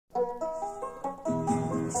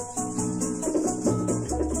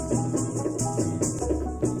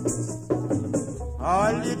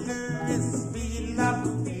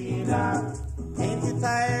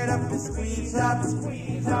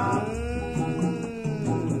squeeze up.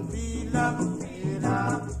 Feel up, feel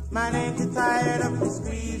up. Man, ain't you tired of the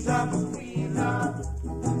squeeze up, squeeze up?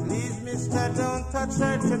 Please, mister, don't touch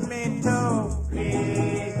her tomato.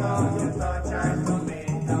 Please don't you touch her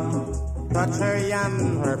tomato. Touch her yam,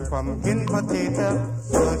 her pumpkin potato.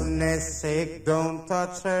 Goodness sake, don't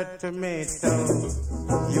touch her tomato.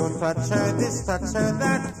 You touch her this, touch her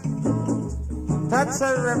that. Touch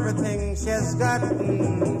her everything she's got.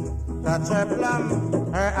 Touch her plum,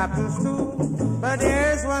 her apples too. But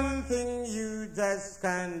there's one thing you just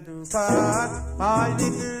can't do. But all you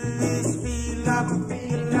do is feel up,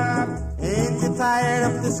 feel up. Ain't you tired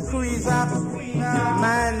of the squeeze up?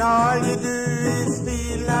 Man, all you do is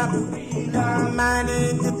feel up, feel up. Man,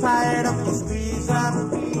 ain't you tired of the squeeze up?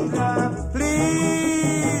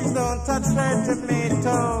 Please don't touch her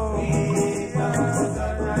tomato.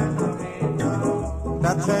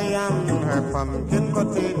 Touch her yam, her pumpkin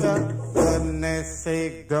potato. Goodness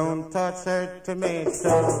sake, don't touch her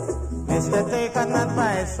tomato. Mister, take an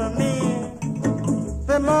advice from me.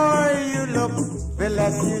 The more you look, the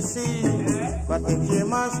less you see. But if you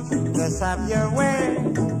must just have your way,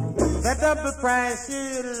 the double price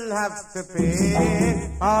you'll have to pay.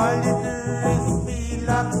 All you do is feel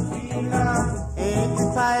up, feel up. Ain't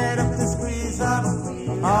you tired of the squeeze up?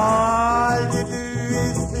 All you do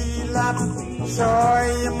is feel up. Sure,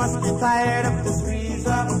 you must be tired of the squeeze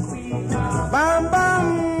up. Bam,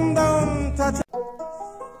 bam, don't touch it.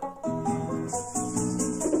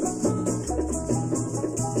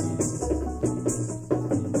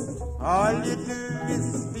 All you do is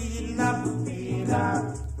feel up, feel up.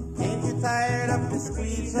 Ain't you tired of the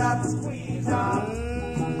squeeze up, squeeze up?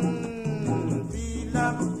 Feel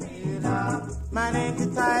up, feel up. Man, ain't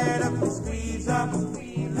you tired of the squeeze up,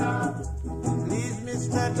 squeeze up? Please,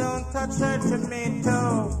 mister, don't touch her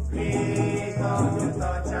tomato. Please don't you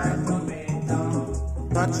touch her tomato.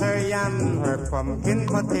 Touch her yam, her pumpkin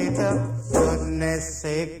potato. Goodness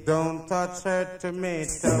sake, don't touch her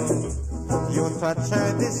tomato. You touch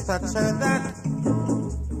her this, touch her that.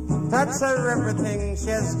 Touch her everything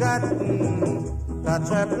she's got. Touch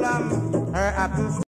her plum, her apples.